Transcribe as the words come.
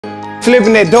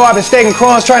Flipping that door, I been stacking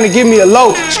crumbs trying to give me a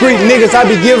low. Street niggas, I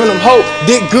be giving them hope.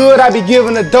 Dick good, I be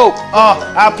giving a dope.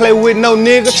 I play with no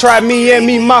nigga, try me and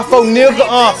me, my folk nigga.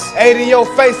 Eight in your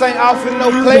face, ain't offering no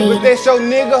play, but that's your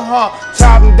nigga,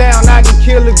 Chop him down, I can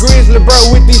kill a grizzly, bro,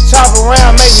 with these chop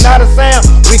around, make not a sound.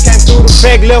 We came through the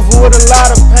back, left with a lot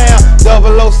of pound.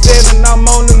 007, I'm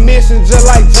on the mission, just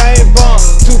like James Bond.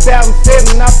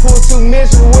 2007, I pulled 2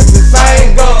 missions with the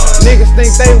same gun. Niggas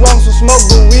think they want some smoke,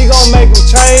 but we gon' make them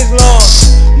change long.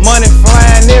 Money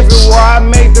flying everywhere, I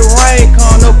make the rain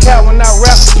come. No cap when I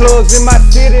rap, plugs in my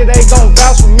city, they gon'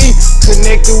 vouch for me.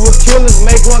 Connected with killers,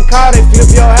 make one call, they flip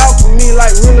your house for me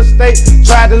like real estate.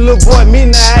 Tried the little boy me,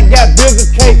 now I got bigger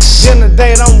cake. Dinner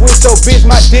date, I'm with your bitch,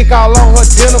 my dick all on her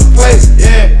dinner plate.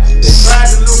 Yeah, they tried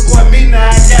the little boy me,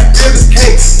 now I got bigger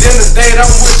cake. Dinner date,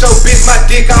 I'm with your bitch, my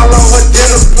dick all on her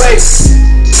dinner plate.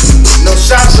 No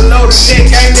shots below the neck,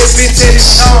 ain't that bitch at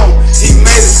his home. He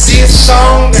made a diss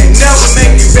song, ain't never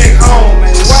make it back home.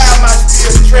 Man, why am I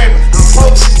still trapping? I'm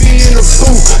supposed to be in the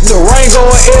booth. The Rango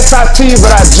and SIT, but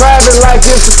I drive it like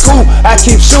it's a coupe. I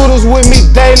keep shooters with me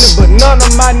daily, but none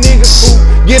of my niggas who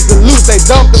get the loot. They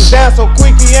dump them down so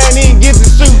quick he ain't even get to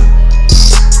shoot.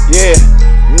 Yeah,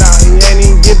 nah, he ain't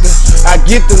even get the. I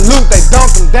get the loot, they dump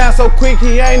him down so quick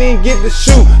he ain't even get to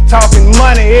shoot. Talking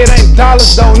money, it ain't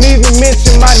dollars, don't even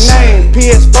mention my name.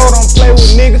 PS4 don't play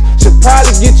with niggas, should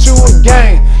probably get you a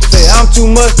game. Say I'm too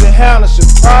much to handle, should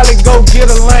probably go get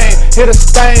a lane. Hit a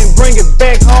stain, bring it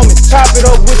back home and chop it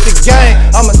up with the gang.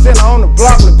 I'm a center on the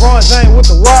block, LeBron James with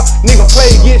the rock. Nigga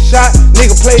play, get shot,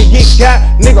 nigga play, get got.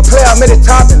 Nigga play, I'm at the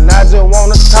top and I just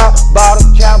wanna top. Bottom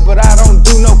cap, but I don't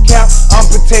do no cap. I'm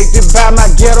protected by my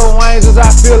ghetto angels, I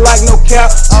feel like no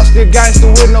cap. I'm still gangster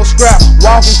with no scrap.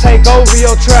 Walk and take over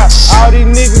your trap. All these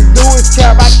niggas do is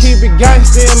cap. I keep it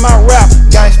gangster in my rap.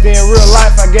 Gangster in real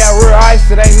life, I got real ice,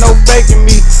 it ain't no faking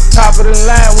me. Top of the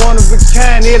line, one of a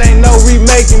kind, it ain't no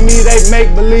remaking me. They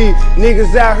make believe.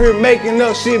 Niggas out here making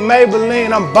up shit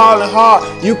Maybelline. I'm ballin' hard,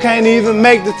 you can't even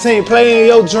make the team. Play in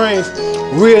your dreams.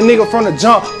 Real nigga from the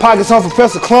jump, pockets on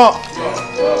Professor Clump.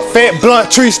 Fat blunt,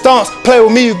 tree stumps, play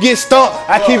with me, you get stumped.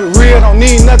 I keep it real, don't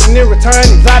need nothing in return.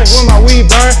 Exotic when my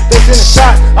weed burn, they sending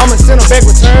shots, I'ma send them back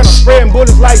return. I'm spreading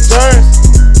bullets like germs.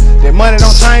 That money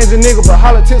don't change a nigga, but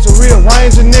politics will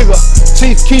rearrange a nigga.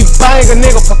 Chief keep banging a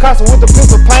nigga, Picasso with the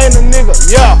pistol paint a nigga,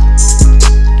 yeah.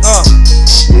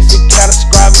 This shit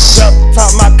catastrophic, up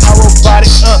top my car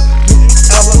robotic,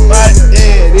 everybody,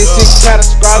 yeah. This shit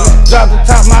catastrophic, drop the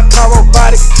top my car